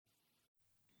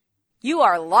You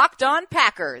are Locked On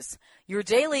Packers, your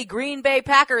daily Green Bay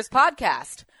Packers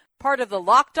podcast, part of the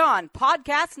Locked On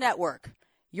Podcast Network,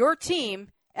 your team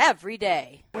every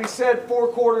day. We said 4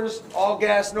 quarters, all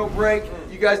gas, no break.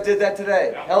 You guys did that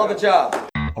today. Hell of a job.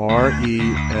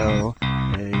 RELAX.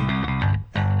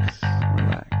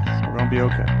 Relax. We're going to be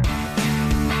okay.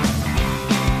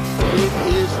 It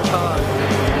is time.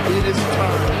 It is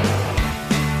time.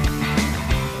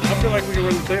 I feel like we can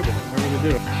run the table. I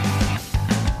really do.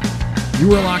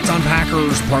 You are Locked On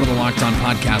Packers, part of the Locked On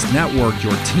Podcast Network,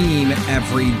 your team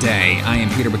every day. I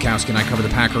am Peter Bukowski, and I cover the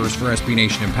Packers for SB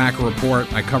Nation and Packer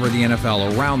Report. I cover the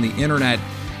NFL around the internet,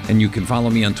 and you can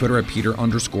follow me on Twitter at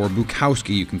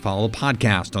Peter_Bukowski. You can follow the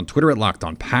podcast on Twitter at Locked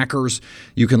On Packers.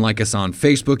 You can like us on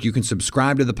Facebook. You can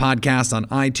subscribe to the podcast on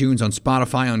iTunes, on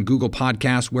Spotify, on Google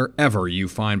Podcasts. Wherever you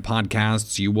find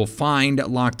podcasts, you will find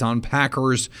Locked On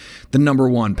Packers, the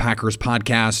 #1 Packers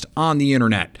podcast on the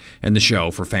internet, and the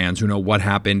show for fans who know what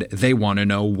happened. They want to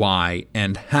know why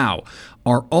and how.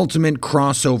 Our ultimate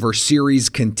crossover series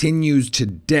continues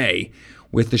today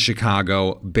with the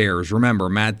Chicago Bears. Remember,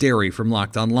 Matt Derry from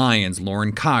Locked On Lions,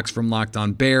 Lauren Cox from Locked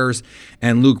On Bears,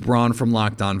 and Luke Braun from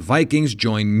Locked On Vikings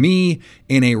join me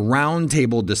in a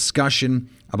roundtable discussion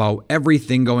about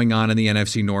everything going on in the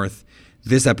NFC North.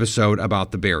 This episode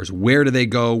about the Bears. Where do they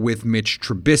go with Mitch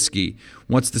Trubisky?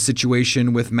 What's the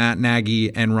situation with Matt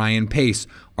Nagy and Ryan Pace?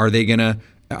 Are they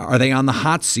on the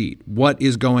hot seat? What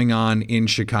is going on in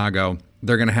Chicago?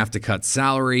 They're going to have to cut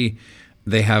salary.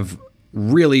 They have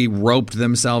really roped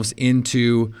themselves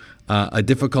into a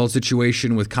difficult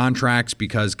situation with contracts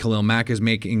because Khalil Mack is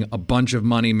making a bunch of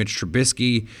money. Mitch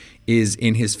Trubisky is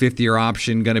in his 5th-year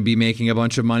option going to be making a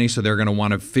bunch of money, so they're going to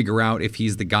want to figure out if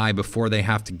he's the guy before they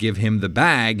have to give him the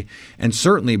bag, and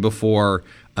certainly before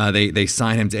they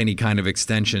sign him to any kind of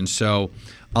extension. So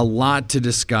a lot to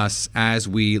discuss as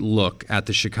we look at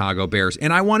the Chicago Bears.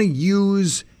 And I want to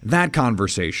use that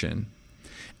conversation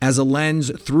as a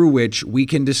lens through which we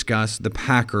can discuss the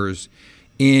Packers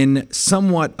in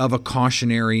somewhat of a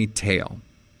cautionary tale.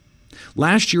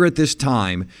 Last year at this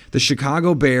time, the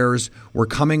Chicago Bears were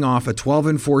coming off a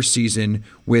 12-4 season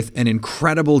with an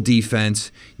incredible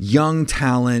defense, young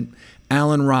talent,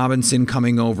 Allen Robinson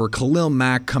coming over, Khalil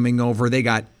Mack coming over. They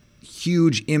got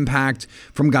huge impact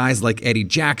from guys like Eddie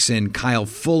Jackson. Kyle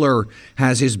Fuller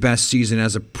has his best season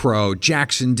as a pro.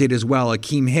 Jackson did as well.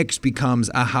 Akeem Hicks becomes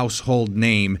a household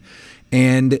name.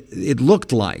 And it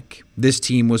looked like this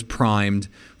team was primed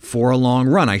for a long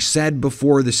run. I said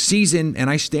before the season,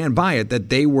 and I stand by it, that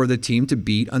they were the team to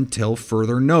beat until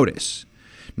further notice.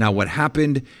 Now, what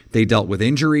happened? They dealt with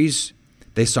injuries.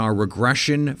 They saw a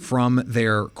regression from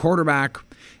their quarterback,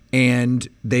 and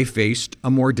they faced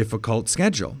a more difficult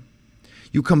schedule.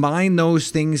 You combine those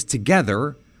things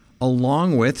together,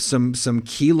 along with some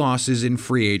key losses in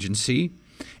free agency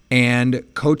and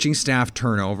coaching staff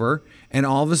turnover, and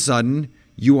all of a sudden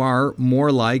you are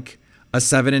more like a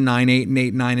 7-9,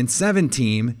 8-8, 9-7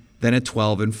 team than a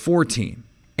 12-4 team.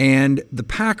 And the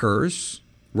Packers,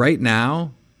 right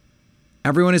now,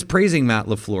 everyone is praising Matt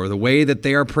LaFleur the way that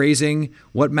they are praising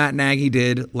what Matt Nagy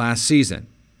did last season.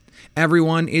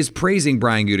 Everyone is praising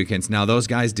Brian Gutekunst. Now, those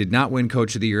guys did not win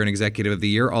Coach of the Year and Executive of the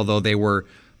Year, although they were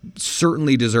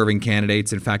certainly deserving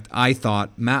candidates. In fact, I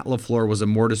thought Matt LaFleur was a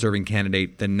more deserving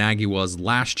candidate than Nagy was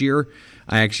last year.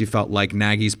 I actually felt like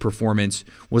Nagy's performance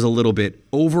was a little bit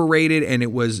overrated, and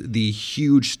it was the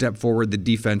huge step forward the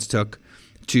defense took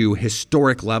to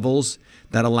historic levels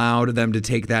that allowed them to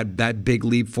take that big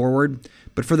leap forward.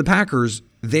 But for the Packers,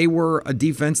 they were a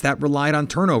defense that relied on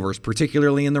turnovers,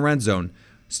 particularly in the red zone.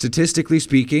 Statistically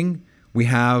speaking, we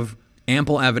have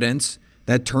ample evidence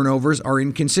that turnovers are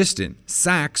inconsistent.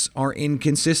 Sacks are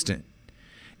inconsistent.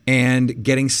 And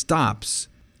getting stops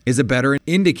is a better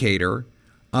indicator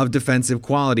of defensive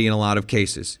quality in a lot of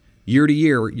cases. Year to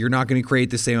year, you're not going to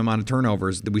create the same amount of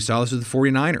turnovers. We saw this with the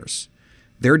 49ers.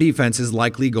 Their defense is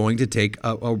likely going to take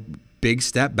a big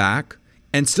step back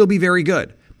and still be very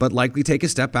good, but likely take a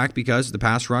step back because the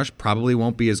pass rush probably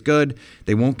won't be as good.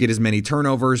 They won't get as many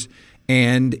turnovers.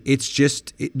 And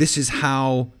this is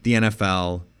how the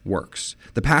NFL works.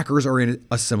 The Packers are in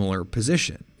a similar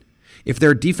position. If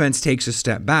their defense takes a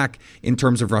step back in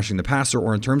terms of rushing the passer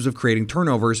or in terms of creating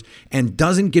turnovers and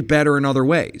doesn't get better in other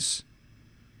ways,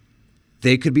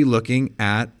 they could be looking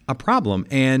at a problem.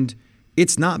 And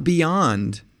it's not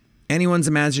beyond anyone's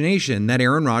imagination that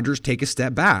Aaron Rodgers take a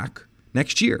step back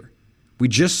next year. We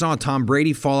just saw Tom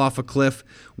Brady fall off a cliff.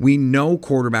 We know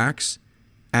quarterbacks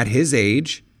at his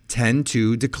age tend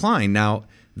to decline. Now,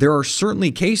 there are certainly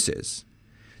cases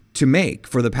to make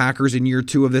for the Packers in year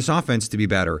 2 of this offense to be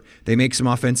better. They make some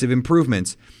offensive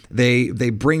improvements. They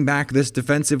bring back this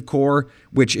defensive core,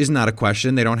 which is not a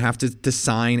question. They don't have to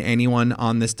sign anyone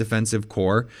on this defensive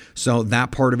core. So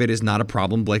that part of it is not a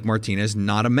problem. Blake Martinez,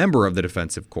 not a member of the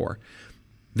defensive core.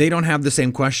 They don't have the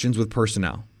same questions with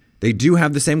personnel. They do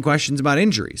have the same questions about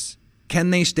injuries. Can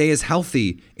they stay as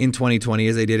healthy in 2020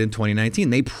 as they did in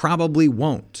 2019? They probably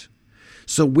won't.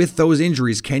 So with those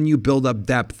injuries, can you build up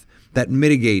depth that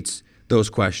mitigates those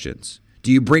questions?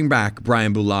 Do you bring back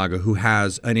Brian Bulaga, who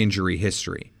has an injury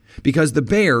history? Because the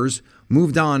Bears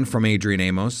moved on from Adrian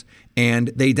Amos and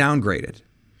they downgraded.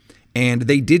 And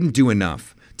they didn't do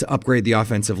enough to upgrade the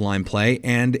offensive line play,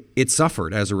 and it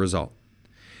suffered as a result.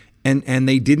 And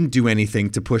they didn't do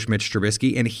anything to push Mitch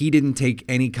Trubisky, and he didn't take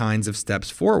any kinds of steps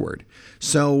forward.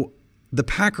 So the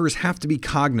Packers have to be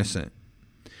cognizant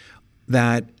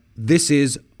that this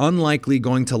is unlikely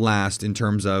going to last in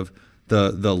terms of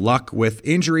the luck with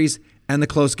injuries and the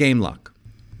close game luck.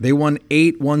 They won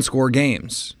 8 one-score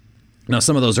games. Now,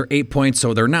 some of those are 8 points,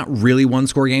 so they're not really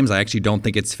one-score games. I actually don't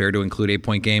think it's fair to include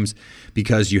 8-point games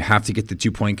because you have to get the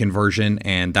 2-point conversion,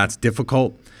 and that's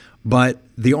difficult. But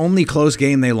the only close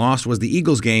game they lost was the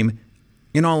Eagles game.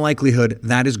 In all likelihood,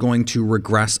 that is going to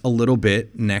regress a little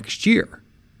bit next year.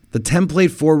 The template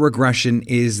for regression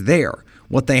is there.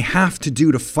 What they have to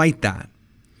do to fight that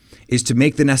is to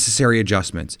make the necessary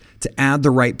adjustments, to add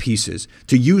the right pieces,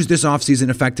 to use this offseason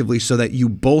effectively so that you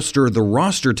bolster the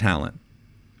roster talent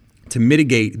to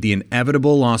mitigate the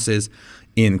inevitable losses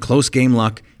in close game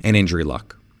luck and injury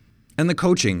luck. And the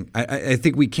coaching, I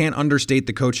think we can't understate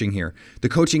the coaching here. The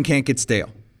coaching can't get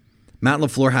stale. Matt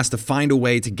LaFleur has to find a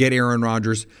way to get Aaron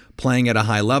Rodgers playing at a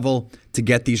high level, to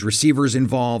get these receivers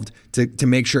involved, to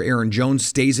make sure Aaron Jones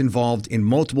stays involved in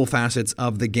multiple facets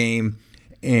of the game,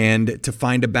 and to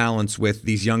find a balance with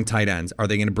these young tight ends. Are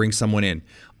they going to bring someone in?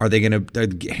 Are they going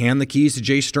to hand the keys to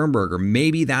Jay Sternberger?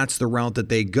 Maybe that's the route that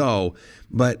they go,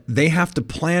 but they have to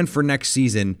plan for next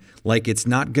season like it's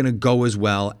not going to go as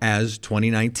well as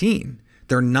 2019.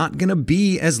 They're not going to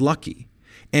be as lucky.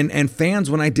 And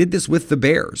fans, when I did this with the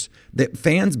Bears, that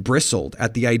fans bristled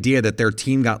at the idea that their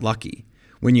team got lucky.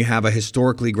 When you have a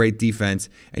historically great defense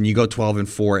and you go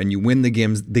 12-4 and you win the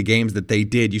games that they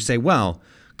did, you say, well,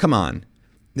 come on.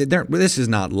 This is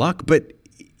not luck, but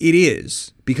it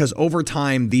is, because over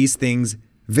time these things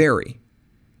vary.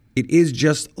 It is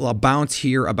just a bounce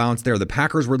here, a bounce there. The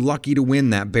Packers were lucky to win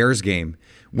that Bears game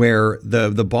where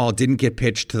the ball didn't get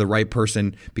pitched to the right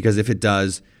person, because if it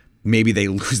does, maybe they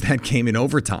lose that game in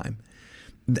overtime.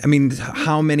 I mean,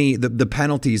 how many, the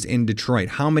penalties in Detroit,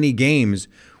 how many games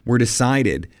were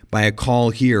decided by a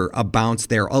call here, a bounce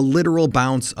there, a literal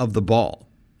bounce of the ball?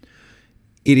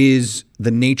 It is the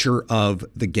nature of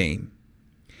the game.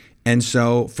 And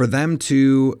so for them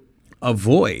to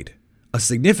avoid a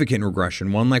significant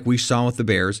regression, one like we saw with the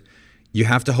Bears, you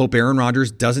have to hope Aaron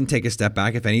Rodgers doesn't take a step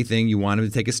back. If anything, you want him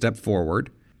to take a step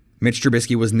forward. Mitch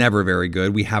Trubisky was never very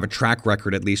good. We have a track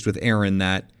record, at least with Aaron,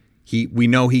 that we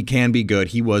know he can be good.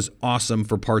 He was awesome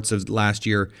for parts of last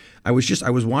year. I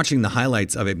was watching the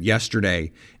highlights of it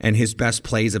yesterday and his best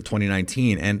plays of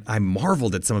 2019, and I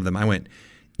marveled at some of them. I went,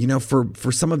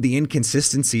 for some of the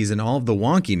inconsistencies and all of the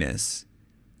wonkiness,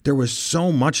 there was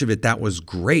so much of it that was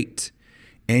great.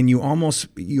 And you almost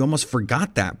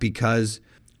forgot that, because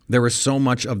there was so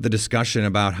much of the discussion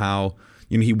about how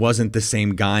he wasn't the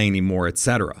same guy anymore,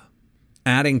 etc.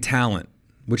 Adding talent,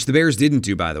 which the Bears didn't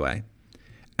do, by the way,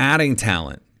 adding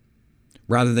talent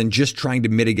rather than just trying to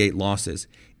mitigate losses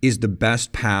is the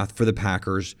best path for the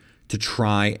Packers to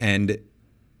try and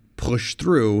push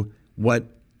through what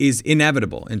is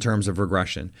inevitable in terms of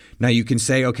regression. Now you can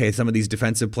say, okay, some of these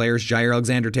defensive players, Jair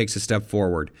Alexander takes a step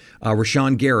forward.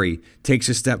 Rashawn Gary takes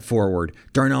a step forward.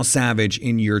 Darnell Savage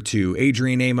in year 2.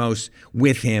 Adrian Amos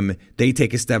with him, they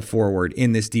take a step forward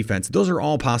in this defense. Those are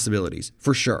all possibilities,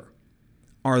 for sure.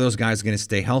 Are those guys going to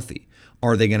stay healthy?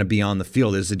 Are they going to be on the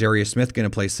field? Is Zadarius Smith going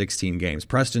to play 16 games?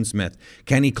 Preston Smith,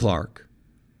 Kenny Clark.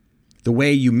 The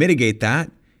way you mitigate that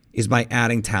is by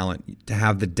adding talent to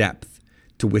have the depth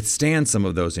to withstand some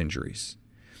of those injuries.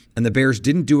 And the Bears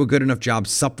didn't do a good enough job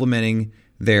supplementing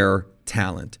their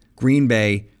talent. Green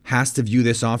Bay has to view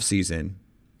this offseason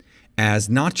as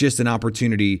not just an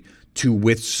opportunity to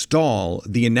withstall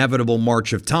the inevitable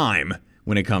march of time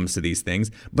when it comes to these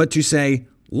things, but to say,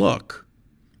 look,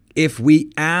 if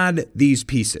we add these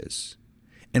pieces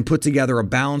and put together a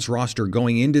balanced roster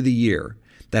going into the year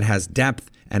that has depth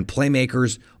and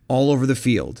playmakers all over the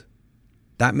field,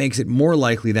 that makes it more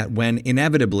likely that when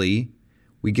inevitably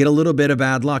we get a little bit of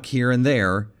bad luck here and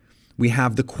there, we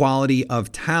have the quality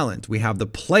of talent, we have the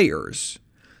players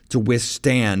to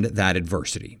withstand that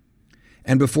adversity.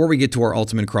 And before we get to our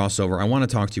ultimate crossover, I want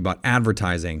to talk to you about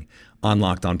advertising on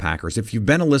Locked On Packers. If you've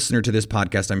been a listener to this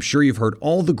podcast, I'm sure you've heard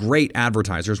all the great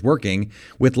advertisers working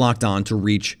with Locked On to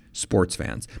reach sports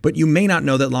fans. But you may not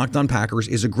know that Locked On Packers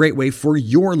is a great way for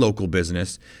your local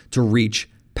business to reach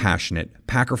passionate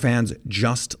Packer fans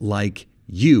just like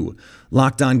you.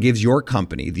 Locked On gives your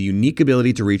company the unique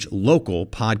ability to reach local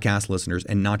podcast listeners,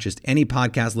 and not just any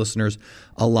podcast listeners,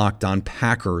 a Locked On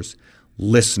Packers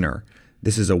listener.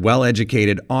 This is a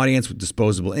well-educated audience with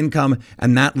disposable income,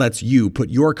 and that lets you put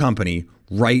your company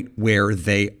right where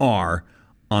they are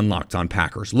on Locked On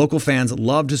Packers. Local fans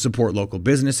love to support local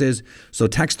businesses, so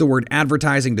text the word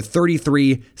advertising to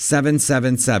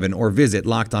 33777 or visit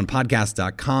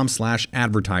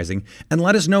lockedonpodcast.com/advertising and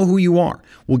let us know who you are.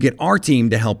 We'll get our team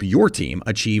to help your team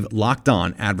achieve Locked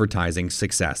On advertising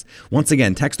success. Once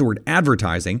again, text the word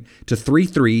advertising to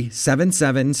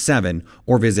 33777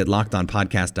 or visit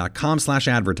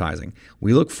lockedonpodcast.com/advertising.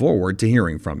 We look forward to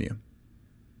hearing from you.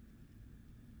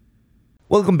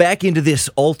 Welcome back into this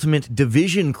Ultimate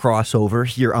Division crossover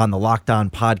here on the Locked On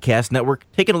Podcast Network.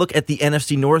 Taking a look at the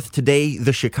NFC North today,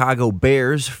 the Chicago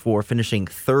Bears for finishing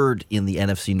third in the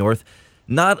NFC North.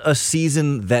 Not a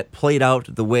season that played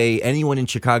out the way anyone in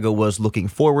Chicago was looking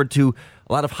forward to.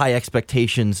 A lot of high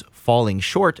expectations falling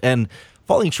short at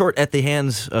the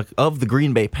hands of the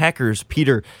Green Bay Packers.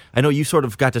 Peter, I know you sort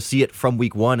of got to see it from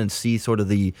week one and see sort of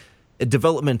the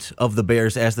development of the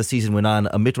Bears as the season went on.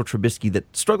 A Mitchell Trubisky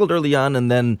that struggled early on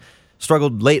and then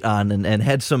struggled late on and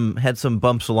had some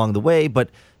bumps along the way,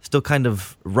 but still kind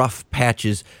of rough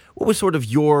patches. What was sort of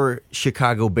your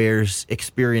Chicago Bears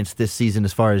experience this season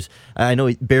as far as, I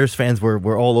know Bears fans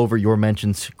were all over your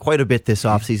mentions quite a bit this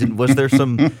offseason. Was there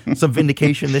some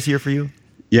vindication this year for you?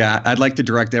 Yeah, I'd like to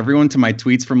direct everyone to my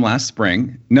tweets from last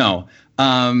spring. No,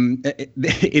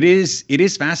 it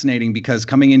is fascinating because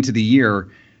coming into the year,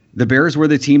 the Bears were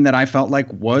the team that I felt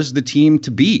like was the team to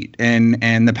beat,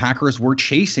 and the Packers were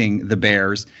chasing the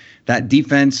Bears. That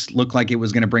defense looked like it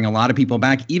was going to bring a lot of people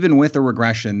back. Even with a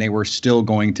regression, they were still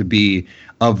going to be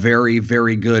a very,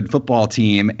 very good football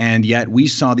team. And yet we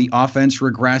saw the offense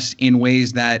regress in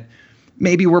ways that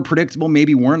maybe were predictable,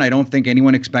 maybe weren't. I don't think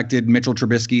anyone expected Mitchell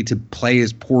Trubisky to play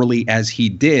as poorly as he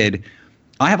did.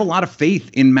 I have a lot of faith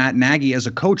in Matt Nagy as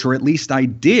a coach, or at least I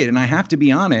did. And I have to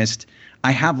be honest, I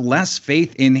have less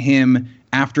faith in him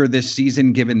after this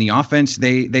season, given the offense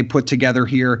they put together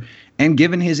here and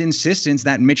given his insistence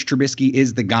that Mitch Trubisky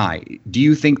is the guy. Do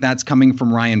you think that's coming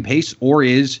from Ryan Pace, or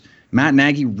is Matt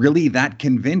Nagy really that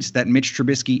convinced that Mitch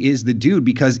Trubisky is the dude?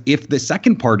 Because if the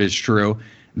second part is true,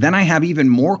 then I have even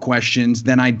more questions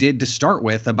than I did to start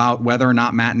with about whether or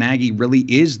not Matt Nagy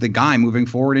really is the guy moving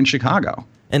forward in Chicago.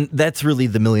 And that's really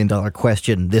the million-dollar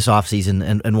question this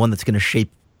offseason, and one that's going to shape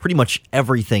pretty much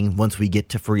everything once we get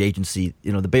to free agency.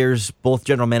 You know, the Bears, both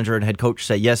general manager and head coach,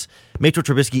 say, yes, Mitchell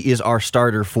Trubisky is our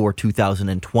starter for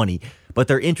 2020, but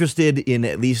they're interested in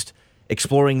at least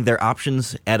exploring their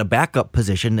options at a backup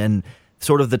position, and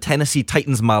sort of the Tennessee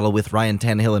Titans model with Ryan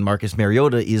Tannehill and Marcus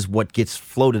Mariota is what gets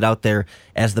floated out there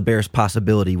as the Bears'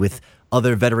 possibility, with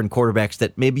other veteran quarterbacks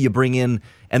that maybe you bring in,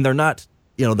 and they're not,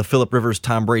 you know, the Phillip Rivers,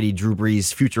 Tom Brady, Drew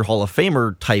Brees, future Hall of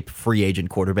Famer type free agent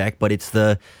quarterback, but it's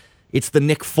the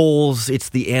Nick Foles, it's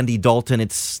the Andy Dalton,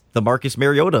 it's the Marcus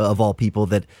Mariota of all people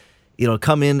that, you know,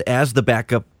 come in as the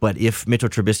backup. But if Mitchell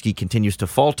Trubisky continues to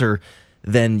falter,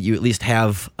 then you at least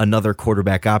have another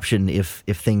quarterback option if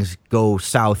things go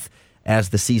south as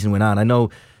the season went on. I know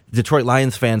Detroit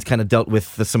Lions fans kind of dealt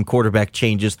with some quarterback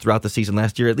changes throughout the season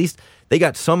last year. At least they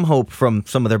got some hope from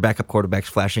some of their backup quarterbacks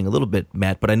flashing a little bit,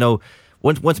 Matt. But I know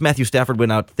once Matthew Stafford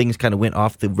went out, things kind of went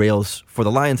off the rails for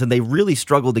the Lions, and they really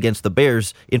struggled against the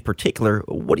Bears in particular.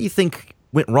 What do you think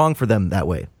went wrong for them that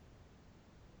way?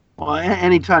 Well,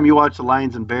 anytime you watch the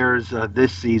Lions and Bears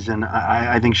this season,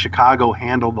 I think Chicago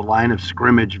handled the line of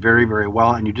scrimmage very, very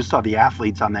well, and you just saw the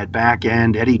athletes on that back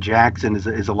end. Eddie Jackson is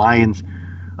a Lions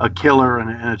a killer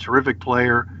and a terrific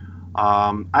player.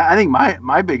 I think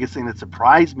my biggest thing that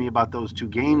surprised me about those two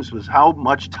games was how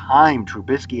much time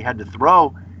Trubisky had to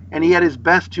throw. And he had his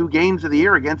best two games of the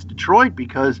year against Detroit,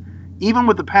 because even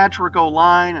with the patchwork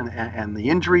O-line and the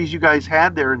injuries you guys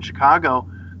had there in Chicago,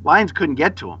 Lions couldn't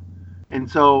get to him.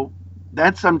 And so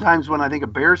that's sometimes when I think a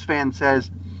Bears fan says,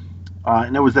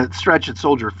 and there was that stretch at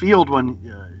Soldier Field when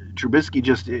Trubisky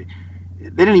they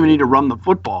didn't even need to run the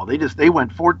football. They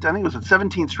went I think it was at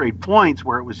 17 straight points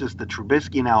where it was just the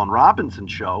Trubisky and Allen Robinson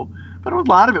show. But a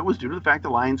lot of it was due to the fact the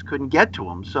Lions couldn't get to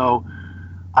him. So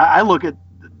I look at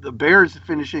the Bears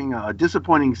finishing a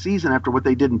disappointing season after what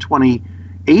they did in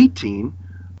 2018,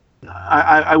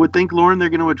 I would think, Lauren, they're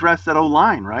going to address that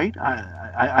O-line, right?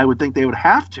 I would think they would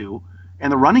have to.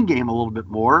 and the running game a little bit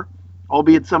more,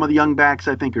 albeit some of the young backs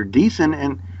I think are decent.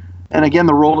 And again,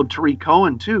 the role of Tariq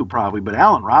Cohen too, probably. But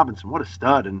Allen Robinson, what a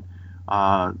stud. And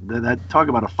that talk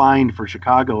about a find for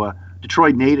Chicago, a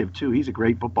Detroit native too. He's a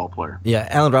great football player. Yeah,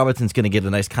 Allen Robinson's going to get a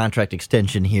nice contract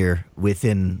extension here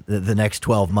within the next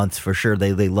 12 months for sure.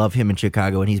 They love him in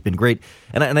Chicago, and he's been great.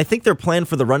 And I think their plan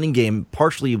for the running game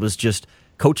partially was just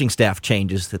coaching staff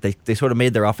changes, that they sort of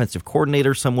made their offensive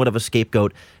coordinator somewhat of a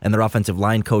scapegoat and their offensive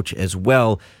line coach as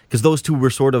well, because those two were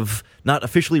sort of not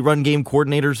officially run game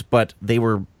coordinators, but they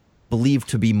were believed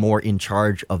to be more in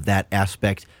charge of that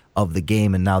aspect of the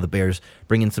game. And now the Bears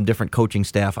bring in some different coaching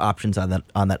staff options on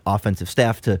that offensive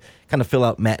staff to kind of fill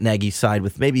out Matt Nagy's side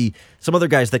with maybe some other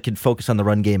guys that could focus on the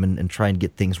run game and try and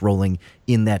get things rolling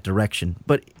in that direction.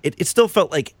 But it still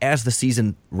felt like as the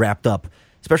season wrapped up,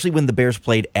 especially when the Bears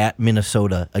played at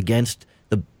Minnesota against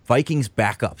the Vikings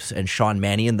backups and Sean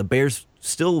Mannion, the Bears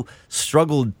still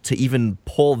struggled to even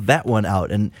pull that one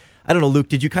out. And I don't know, Luke,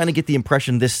 did you kind of get the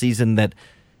impression this season that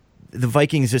the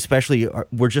Vikings especially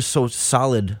were just so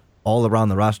solid all around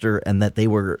the roster, and that they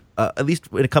were, at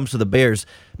least when it comes to the Bears,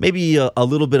 maybe a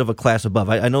little bit of a class above?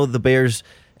 I know the Bears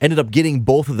ended up getting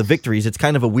both of the victories. It's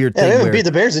kind of a weird thing. They haven't beat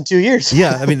the Bears in 2 years.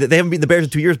 Yeah, I mean, they haven't beaten the Bears in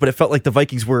 2 years, but it felt like the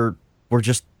Vikings were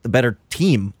just the better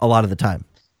team a lot of the time.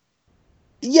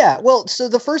 Yeah, well, so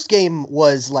the first game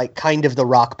was like kind of the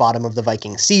rock bottom of the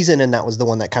Vikings season, and that was the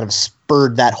one that kind of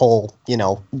spurred that whole,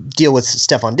 deal with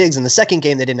Stephon Diggs. In the second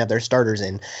game, they didn't have their starters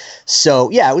in. So,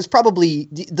 yeah, it was probably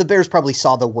the Bears probably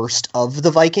saw the worst of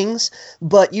the Vikings,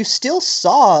 but you still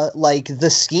saw like the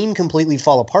scheme completely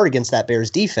fall apart against that Bears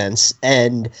defense.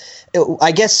 And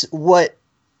I guess what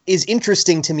is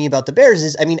interesting to me about the Bears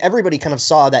is, I mean, everybody kind of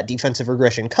saw that defensive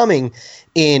regression coming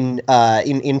in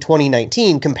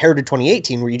 2019 compared to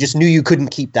 2018, where you just knew you couldn't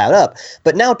keep that up.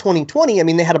 But now 2020, I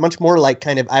mean, they had a much more like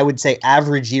kind of, I would say,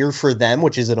 average year for them,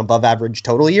 which is an above average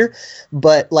total year.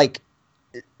 But like,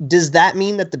 does that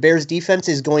mean that the Bears defense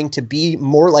is going to be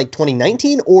more like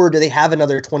 2019, or do they have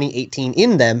another 2018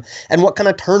 in them? And what kind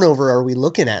of turnover are we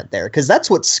looking at there? Because that's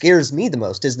what scares me the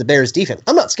most, is the Bears defense.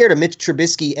 I'm not scared of Mitch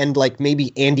Trubisky and like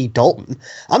maybe Andy Dalton.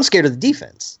 I'm scared of the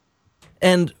defense.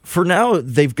 And for now,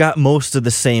 they've got most of the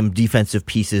same defensive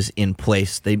pieces in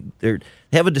place. They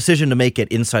have a decision to make at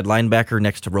inside linebacker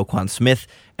next to Roquan Smith,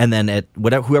 and then at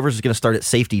whoever's going to start at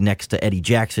safety next to Eddie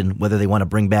Jackson, whether they want to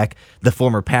bring back the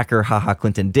former Packer,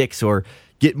 Clinton Dix, or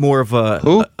get more of a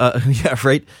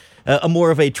more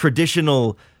of a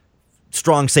traditional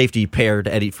strong safety paired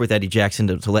with Eddie Jackson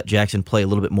to let Jackson play a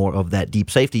little bit more of that deep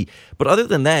safety. But other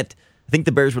than that, I think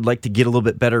the Bears would like to get a little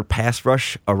bit better pass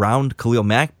rush around Khalil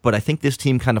Mack, but I think this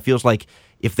team kind of feels like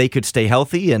if they could stay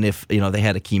healthy, and if they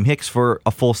had Akeem Hicks for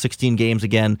a full 16 games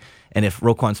again, and if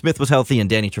Roquan Smith was healthy and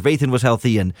Danny Trevathan was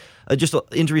healthy, and just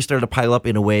injuries started to pile up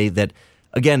in a way that,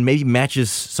 again, maybe matches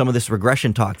some of this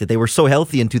regression talk, that they were so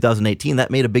healthy in 2018,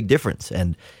 that made a big difference.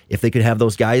 And if they could have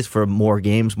those guys for more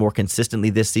games more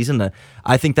consistently this season,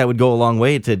 I think that would go a long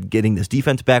way to getting this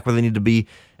defense back where they need to be.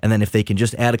 And then if they can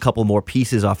just add a couple more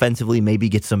pieces offensively, maybe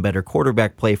get some better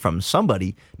quarterback play from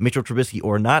somebody, Mitchell Trubisky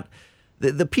or not,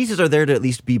 the pieces are there to at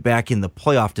least be back in the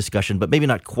playoff discussion, but maybe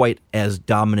not quite as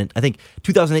dominant. I think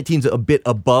 2018 is a bit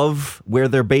above where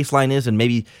their baseline is, and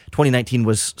maybe 2019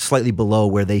 was slightly below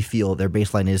where they feel their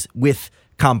baseline is with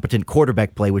competent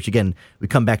quarterback play, which, again, we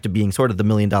come back to being sort of the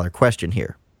 $1,000,000 question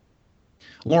here.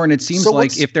 Lauren, it seems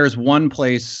like if there's one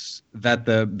place that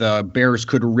the Bears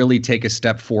could really take a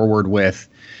step forward with,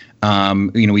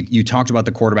 you talked about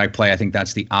the quarterback play. I think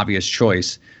that's the obvious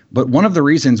choice. But one of the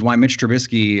reasons why Mitch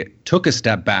Trubisky took a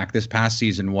step back this past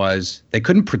season was they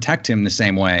couldn't protect him the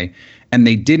same way. And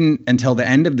they didn't, until the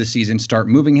end of the season, start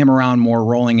moving him around more,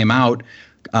 rolling him out.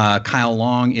 Kyle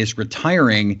Long is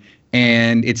retiring.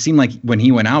 And it seemed like when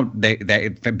he went out,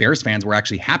 Bears fans were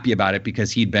actually happy about it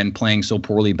because he'd been playing so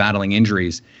poorly, battling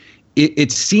injuries.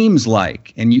 It seems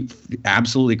like, and you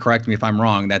absolutely correct me if I'm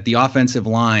wrong, that the offensive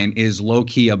line is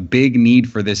low-key a big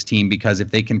need for this team, because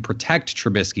if they can protect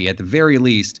Trubisky, at the very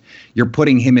least, you're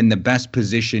putting him in the best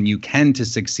position you can to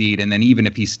succeed. And then even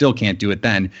if he still can't do it,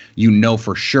 then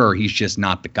for sure he's just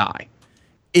not the guy.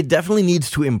 It definitely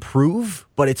needs to improve,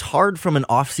 but it's hard from an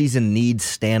offseason needs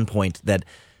standpoint that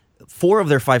 4 of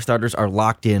their 5 starters are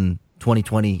locked in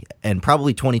 2020 and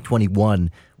probably 2021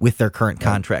 with their current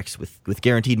contracts with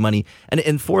guaranteed money.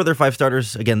 And 4 of their 5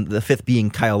 starters, again, the 5th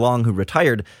being Kyle Long, who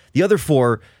retired, the other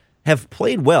 4 have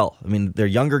played well. I mean, they're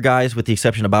younger guys with the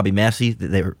exception of Bobby Massey.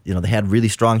 They had really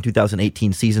strong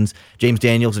 2018 seasons. James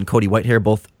Daniels and Cody Whitehair,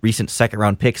 both recent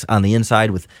second-round picks on the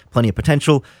inside with plenty of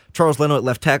potential. Charles Leno at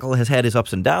left tackle has had his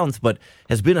ups and downs, but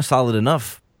has been a solid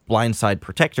enough blindside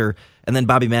protector. And then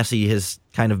Bobby Massey has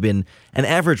kind of been an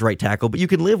average right tackle, but you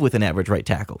can live with an average right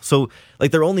tackle. So,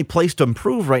 like, their only place to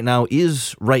improve right now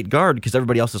is right guard because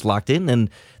everybody else is locked in, and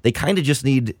they kind of just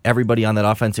need everybody on that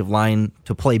offensive line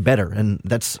to play better. And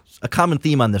that's a common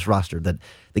theme on this roster, that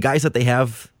the guys that they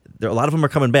have, a lot of them are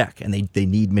coming back, and they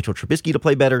need Mitchell Trubisky to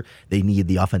play better. They need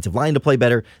the offensive line to play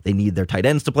better. They need their tight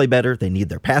ends to play better. They need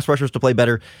their pass rushers to play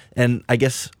better. And I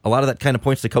guess a lot of that kind of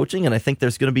points to coaching, and I think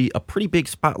there's going to be a pretty big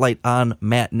spotlight on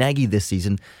Matt Nagy this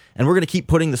season. And we're going to keep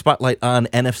putting the spotlight on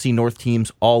NFC North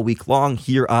teams all week long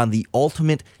here on the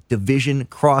Ultimate Division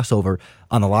Crossover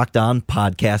on the Locked On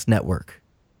Podcast Network.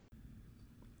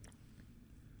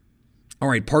 All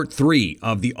right, part 3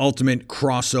 of the Ultimate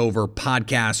Crossover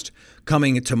podcast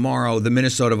coming tomorrow, the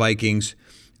Minnesota Vikings,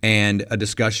 and a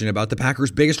discussion about the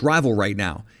Packers' biggest rival right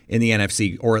now in the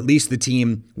NFC, or at least the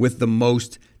team with the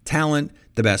most talent,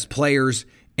 the best players,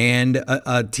 and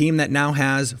a team that now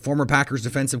has former Packers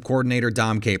defensive coordinator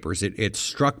Dom Capers. It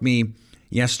struck me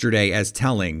yesterday as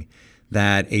telling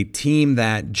that a team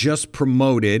that just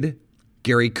promoted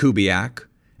Gary Kubiak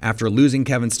after losing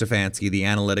Kevin Stefanski, the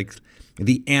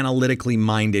analytically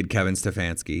minded Kevin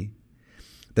Stefanski,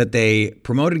 that they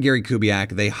promoted Gary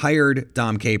Kubiak, they hired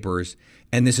Dom Capers,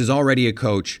 and this is already a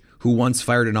coach who once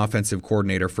fired an offensive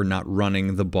coordinator for not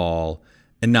running the ball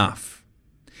enough.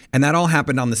 And that all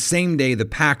happened on the same day the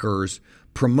Packers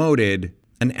promoted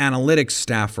an analytics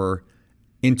staffer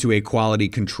into a quality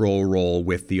control role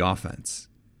with the offense.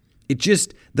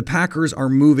 The Packers are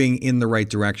moving in the right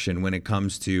direction when it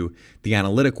comes to the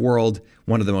analytic world,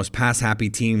 one of the most pass-happy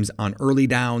teams on early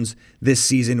downs this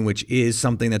season, which is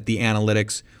something that the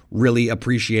analytics really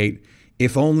appreciate.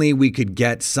 If only we could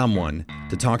get someone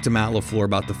to talk to Matt LaFleur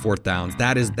about the fourth downs.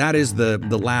 That is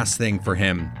the last thing for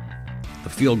him. The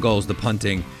field goals, the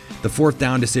punting, the fourth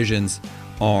down decisions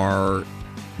are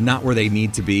not where they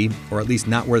need to be, or at least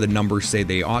not where the numbers say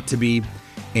they ought to be.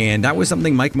 And that was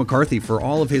something Mike McCarthy, for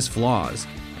all of his flaws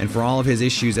and for all of his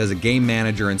issues as a game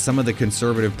manager and some of the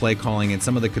conservative play calling and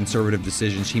some of the conservative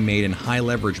decisions he made in high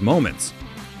leverage moments,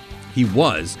 he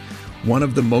was one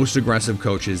of the most aggressive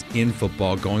coaches in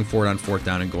football, going for it on fourth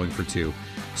down and going for 2.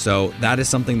 So that is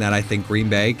something that I think Green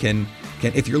Bay can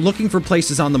if you're looking for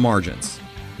places on the margins,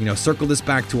 circle this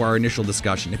back to our initial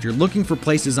discussion. If you're looking for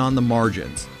places on the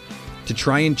margins to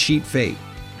try and cheat fate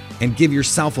and give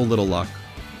yourself a little luck,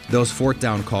 those fourth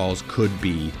down calls could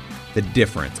be the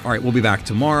difference. All right, we'll be back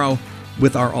tomorrow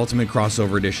with our Ultimate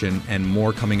Crossover Edition and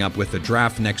more coming up with the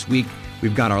draft next week.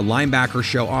 We've got our linebacker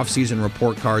show, off-season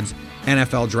report cards,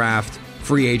 NFL draft,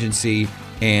 free agency,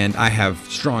 and I have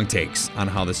strong takes on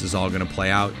how this is all going to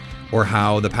play out or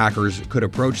how the Packers could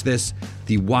approach this,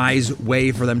 the wise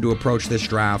way for them to approach this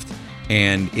draft.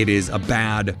 And it is a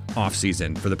bad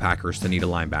offseason for the Packers to need a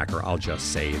linebacker. I'll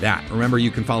just say that. Remember,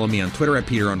 you can follow me on Twitter at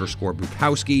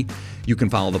Peter_Bukowski. You can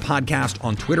follow the podcast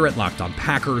on Twitter at Locked On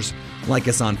Packers. Like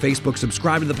us on Facebook.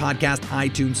 Subscribe to the podcast,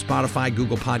 iTunes, Spotify,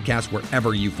 Google Podcasts,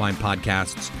 wherever you find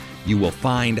podcasts. You will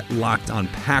find Locked On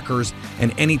Packers.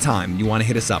 And anytime you want to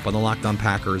hit us up on the Locked On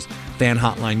Packers fan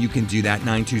hotline, you can do that,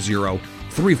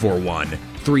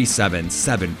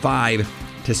 920-341-3775,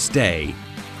 to stay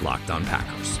Locked On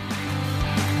Packers.